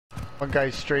One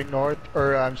guy's straight north,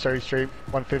 or I'm sorry, straight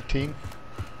 115.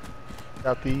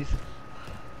 Southeast.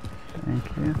 Thank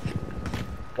you.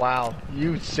 Wow,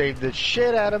 you saved the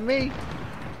shit out of me.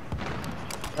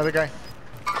 Another guy.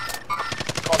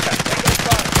 Contact.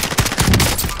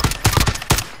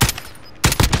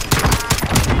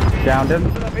 Downed him.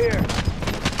 Up here.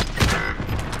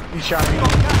 He shot me.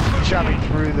 He shot me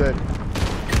through the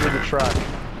truck.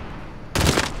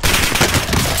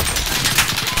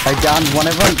 I downed one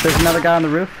of them. There's another guy on the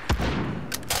roof.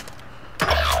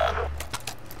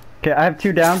 Okay, I have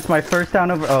 2 downs. My first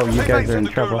down over. Oh, you guys are in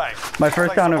trouble. My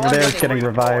first down over there is getting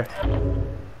revived.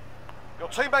 Your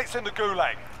teammates in the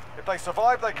gulag. If they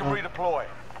survive, they can redeploy.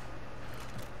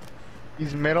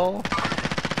 He's middle.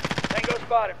 Tango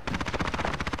spotted.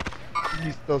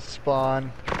 He's still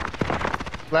spawn.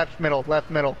 Left middle, left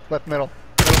middle, left middle.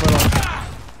 Middle.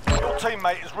 Your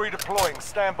teammate is redeploying.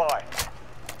 Stand by.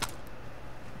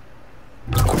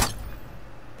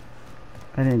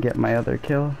 I didn't get my other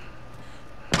kill.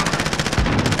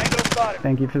 Tango spotted.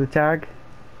 Thank you for the tag.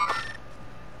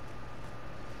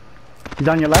 He's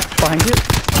on your left, behind you.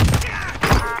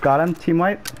 Got him, team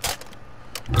wipe.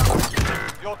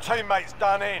 Your teammate's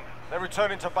done in. They're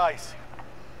returning to base.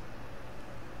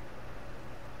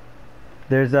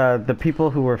 There's the people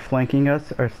who were flanking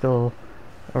us are still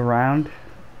around.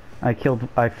 I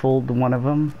fooled one of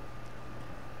them.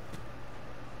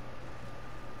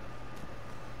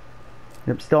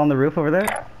 Yep, still on the roof over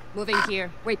there. Moving here.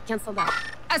 Wait, cancel that.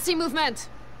 I see movement.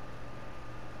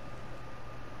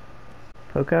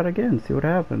 Poke out again, see what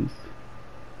happens.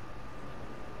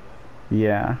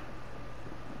 Yeah.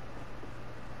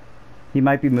 He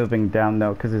might be moving down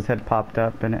though, because his head popped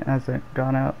up and it hasn't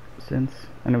gone out since.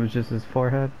 And it was just his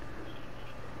forehead.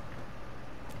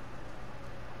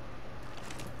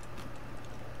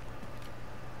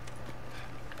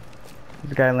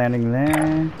 There's a guy landing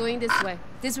there. Going this way.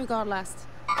 Disregard last.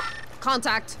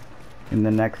 Contact. In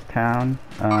the next town.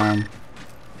 You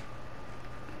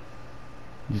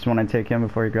just want to take him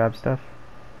before you grab stuff?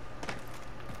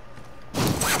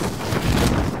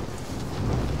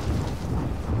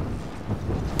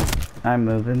 I'm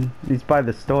moving. He's by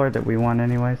the store that we want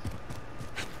anyways.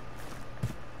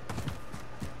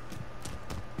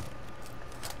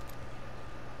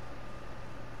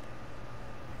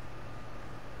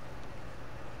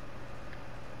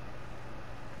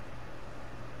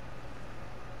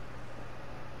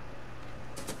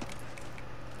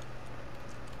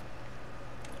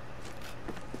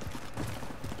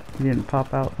 He didn't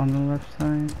pop out on the left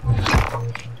side.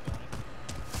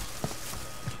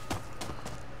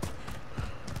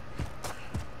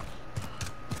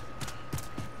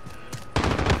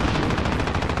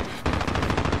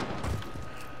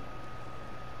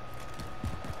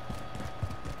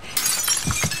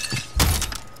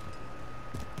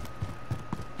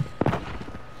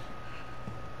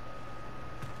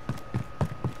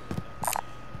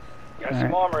 Got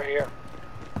some armor here.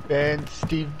 And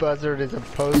Steve Buzzard is a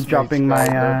post. He's dropping my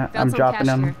I'm dropping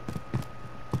cash him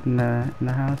in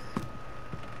the house.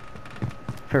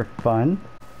 For fun?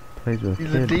 Plays with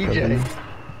He's kids, a DJ. doesn't he?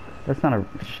 That's not a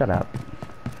shut up.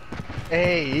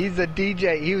 Hey, he's a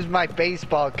DJ. He was my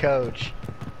baseball coach.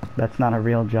 That's not a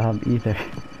real job either.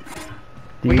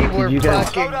 We were did you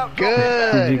guys, fucking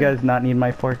good. did you guys not need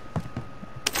my fork?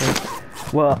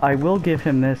 Well, I will give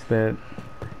him this, that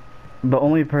the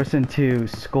only person to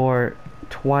score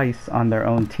twice on their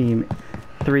own team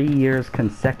 3 years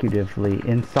consecutively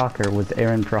in soccer was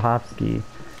Aaron Prohofsky,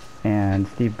 and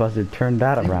Steve Buzzard turned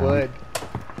that around. Would.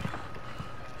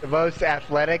 The most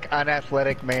athletic,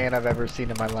 unathletic man I've ever seen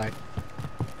in my life.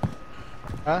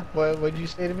 Huh? What'd you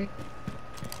say to me?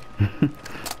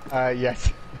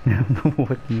 Yes.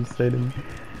 What did you say to me?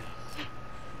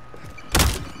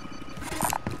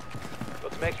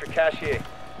 Got some extra cash here.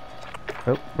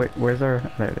 Oh, wait, where's our...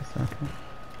 There it is, okay.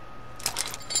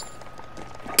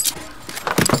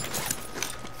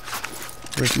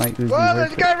 Where's my Uzi? Whoa, Where's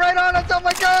there's a guy right on us! Oh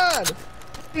my god!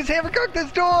 He's hammer cooked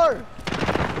this door!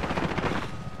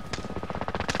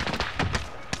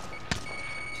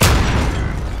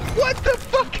 What the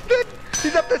fuck?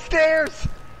 He's up the stairs!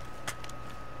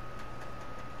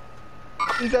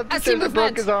 He's up the stairs and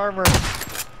broke his armor.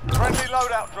 Friendly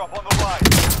loadout drop on the way.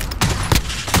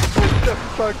 What the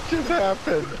fuck just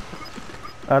happened?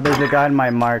 There's a guy in my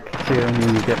mark too,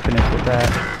 when you get finished with that.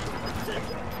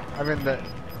 I'm in the...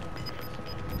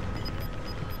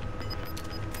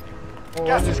 Well,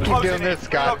 we'll just keep doing this,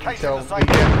 Scott, until we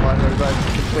get one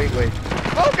completely.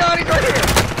 Oh god, he's right here!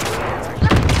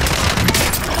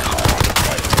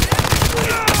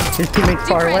 His teammate's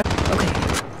far away. Okay.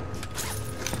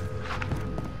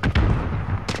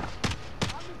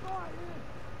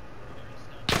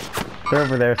 They're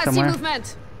over there I see somewhere.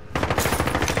 movement.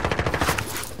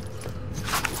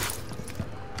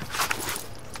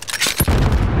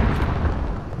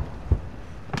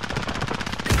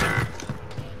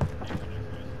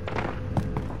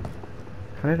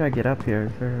 How did I get up here?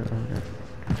 Is there... Okay.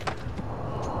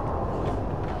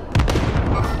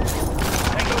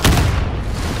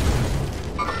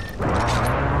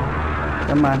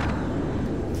 Come on.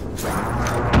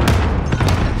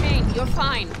 Kane, you're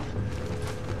fine.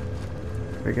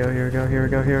 Here we go, here we go, here we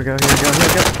go, here we go, here we go, here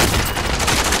we go.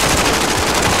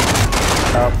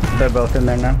 Oh, they're both in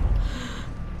there now.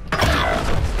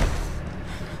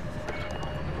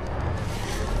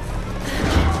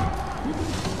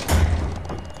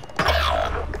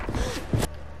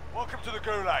 Welcome to the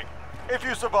Gulag. If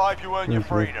you survive, you earn your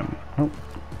freedom. Oh,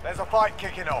 There's a fight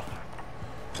kicking off.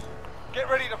 Get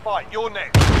ready to fight. You're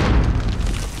next.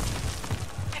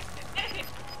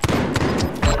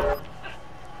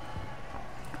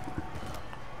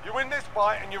 You win this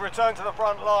fight and you return to the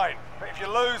front line. But if you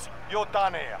lose, you're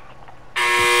done here.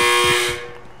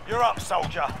 You're up,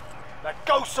 soldier. Now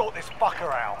go sort this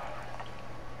fucker out.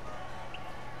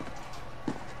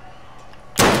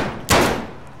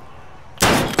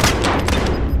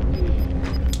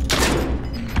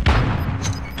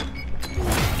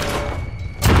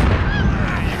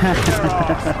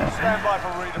 Stand by for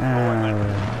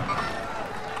redeployment.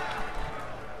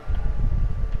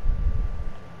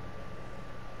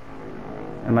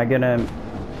 Am I gonna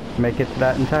make it to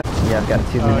that in time? Yeah, I've got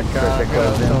 2 minutes Oh for god, it to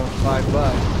close in.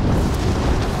 $5.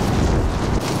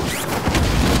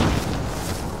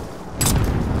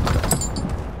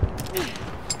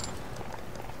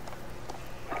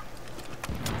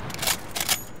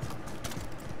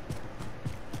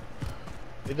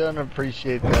 They don't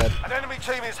appreciate that. An enemy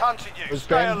team is hunting you. Was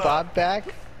Stay Ben alert. Bob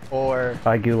back? Or...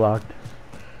 I gulagged.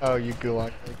 Oh, you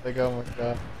gulag. Like, oh my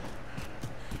god.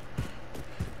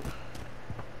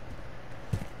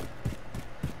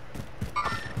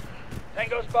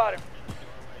 Tango spotted.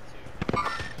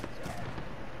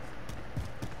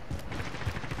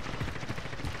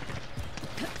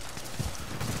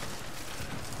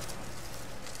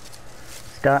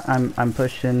 Scott, I'm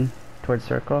pushing towards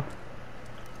circle.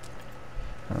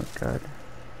 Oh god.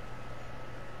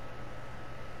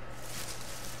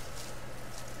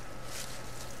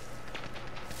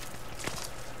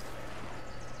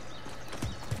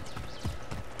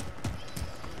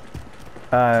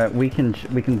 We can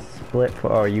split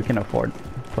for, oh, you can afford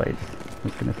plates. I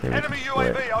was gonna say we Enemy can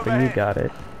split, UAV but you overhead. got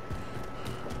it.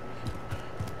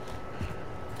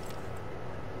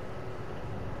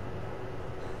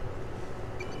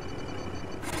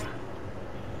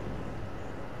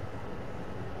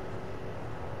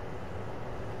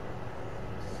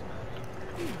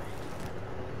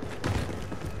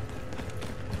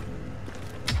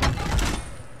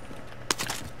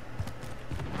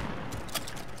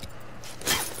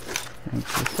 Thank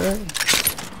you, sir.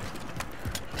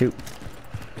 2.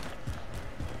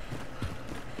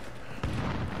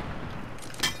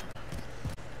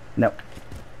 No.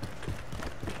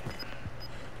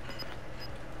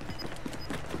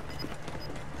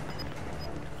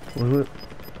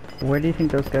 Where do you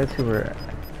think those guys who were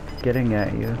getting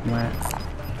at you went?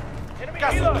 Enemy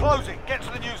Gas is helo. closing. Get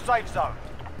to the new safe zone.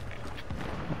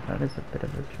 That is a bit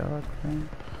of a jog thing.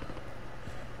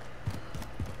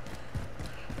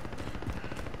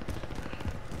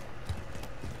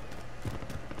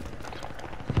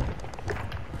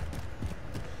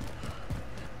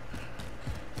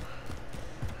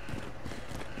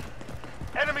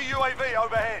 Enemy UAV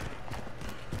overhead.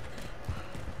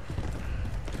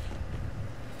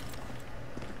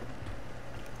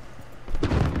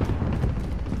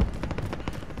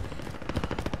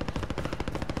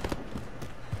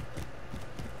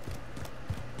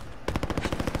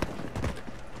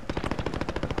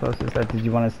 Close is that? Did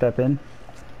you want to step in?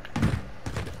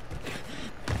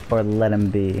 Or let him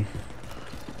be?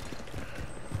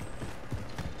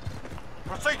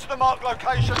 Proceed to the marked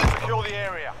location and secure the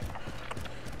area.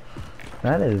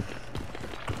 That is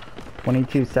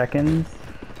 22 seconds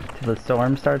till the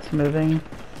storm starts moving.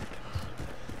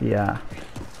 Yeah.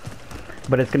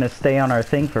 But it's gonna stay on our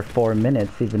thing for 4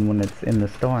 minutes even when it's in the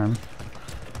storm.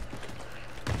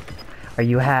 Are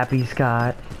you happy,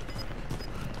 Scott?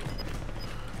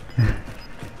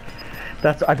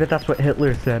 I bet that's what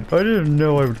Hitler said. I didn't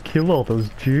know I would kill all those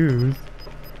Jews.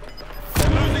 They're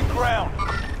losing ground.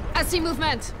 I see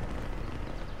movement.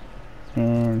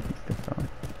 And he's still going.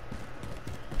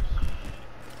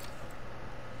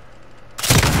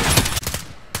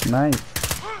 Nice.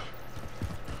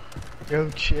 Yo,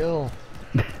 chill.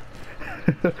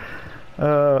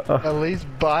 At least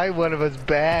buy one of us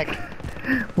back.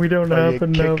 We don't Oh, you have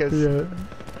enough kick us. yet.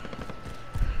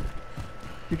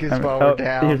 Because while we're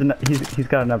down. He's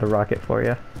got another rocket for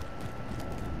you.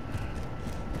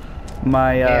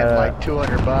 My And like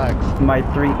 $200. my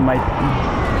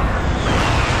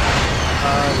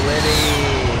Liddy.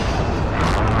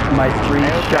 my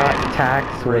 3-shot Okay.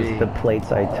 tax was the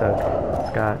plates I took,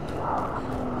 Scott.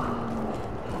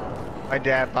 My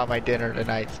dad bought my dinner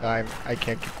tonight, so I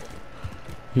can't.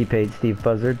 He paid Steve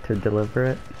Buzzard to deliver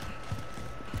it.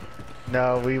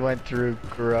 No, we went through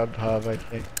Grubhub, I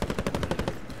think.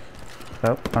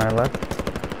 Oh, on our left.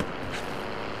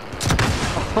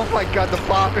 Oh my god, the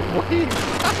bob and weave!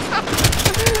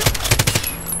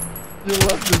 You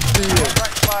love to see it.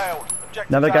 Contract failed. Objectives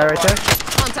Another guy right there.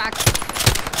 Contact.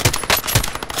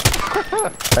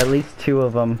 At least 2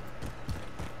 of them.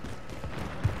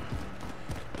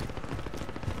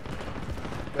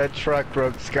 That truck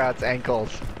broke Scott's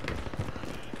ankles.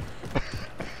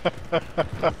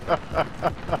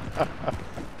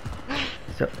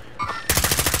 So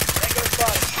Tango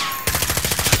spotted.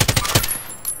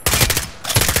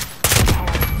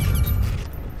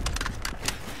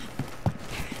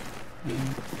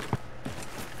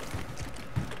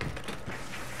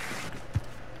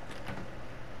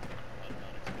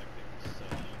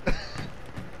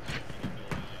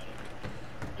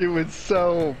 It was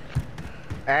so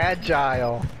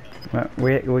agile.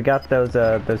 we got those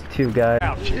 2 guys.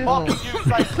 Marking you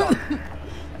safe zone.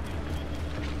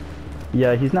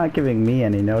 Yeah, he's not giving me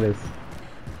any notice.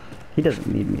 He doesn't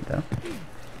need me though.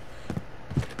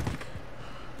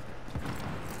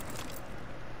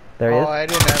 There he Oh, is. I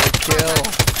didn't have a kill.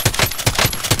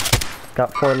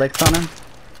 Got 4 licks on him.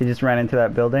 He just ran into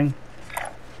that building.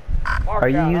 Mark Are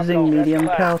you out, I'm using going. That's medium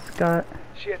the cal, last. Scott?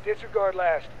 Shit, disregard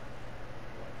last.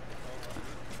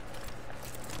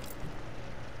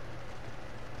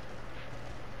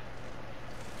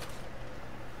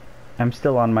 I'm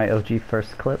still on my OG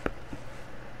first clip,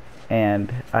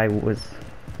 and I was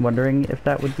wondering if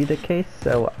that would be the case,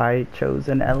 so I chose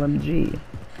an LMG.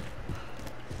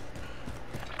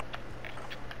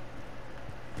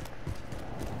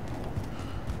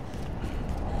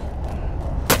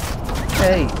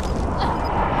 Hey,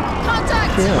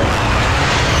 Contact!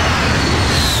 chill.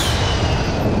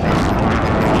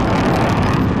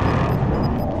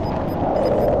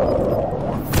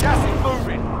 Gas is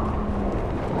moving.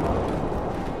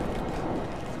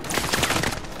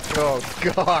 Oh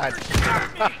god.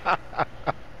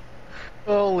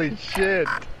 Holy shit.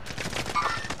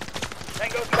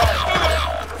 Tango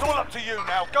spotted. It's all up to you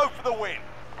now. Go for the win.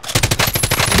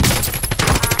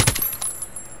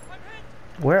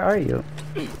 Where are you?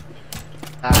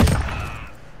 Nice.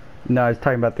 No, I was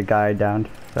talking about the guy down.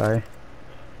 Sorry.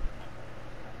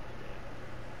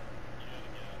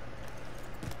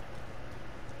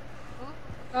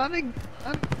 Not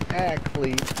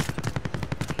exactly.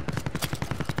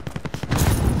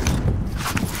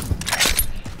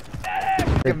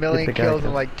 A million Get the guy kills in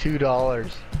killed. like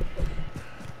 $2.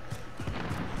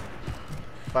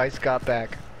 Buy Scott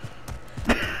back.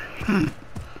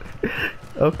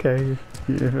 Okay,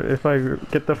 if I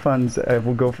get the funds, I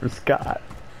will go for Scott.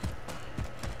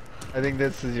 I think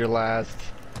this is your last.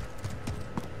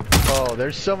 Oh,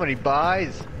 there's so many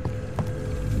buys.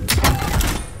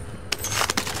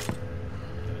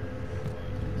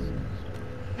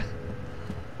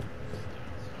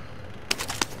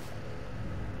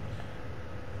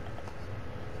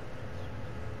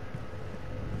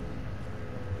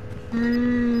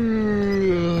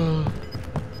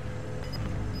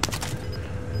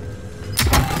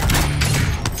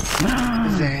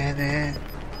 Xanax.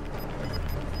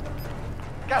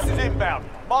 Gas is inbound.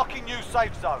 Marking you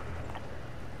safe zone.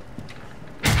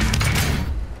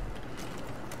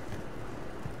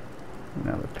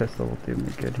 Now the pistol will do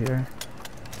me good here.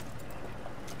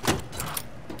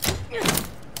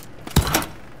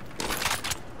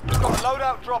 Got a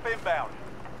loadout drop inbound.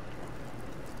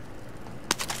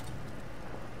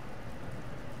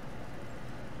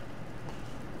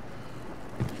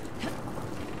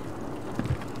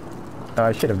 Oh,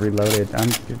 I should have reloaded. I'm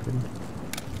stupid.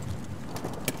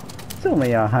 It's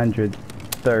only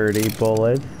 130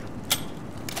 bullets.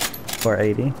 Or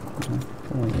 80. It's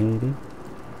only 80.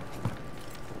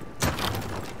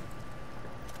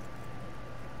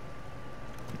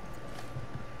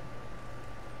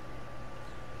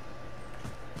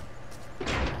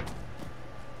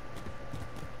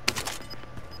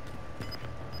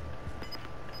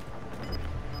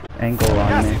 Angle on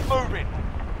Gas me. is moving.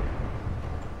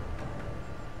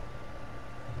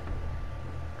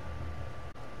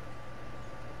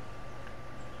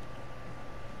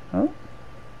 Oh.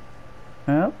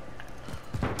 Oh.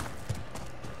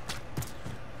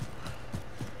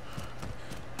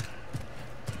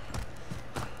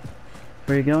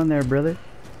 Where you going there, brother?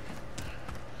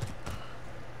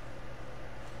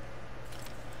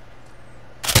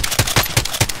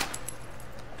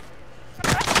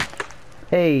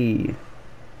 Hey!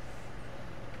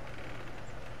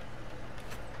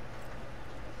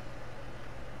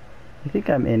 You think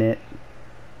I'm in it?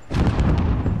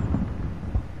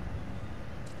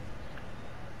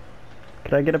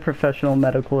 Could I get a professional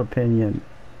medical opinion?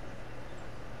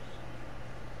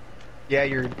 Yeah,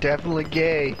 you're definitely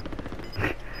gay.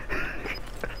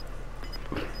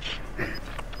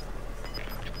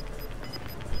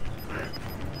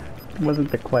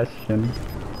 Wasn't the question.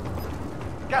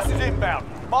 Gas is inbound.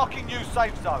 Marking new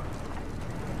safe zone.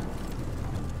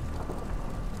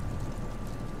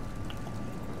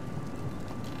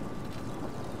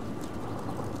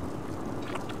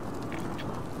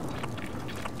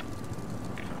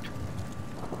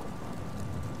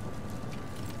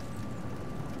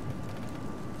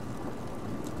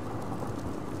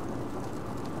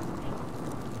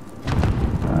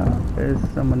 There's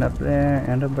someone up there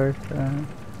and a Bertha.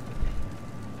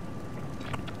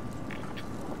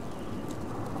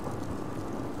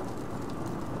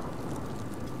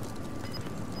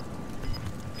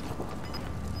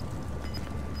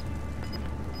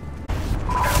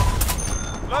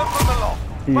 Learn from the lot.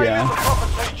 Failure Yeah. is a proper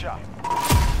teacher.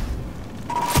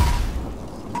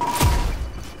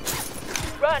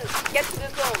 Run! Get to the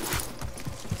zone!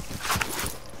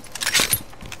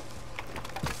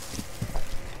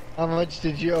 How much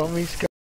did you owe me, Scott?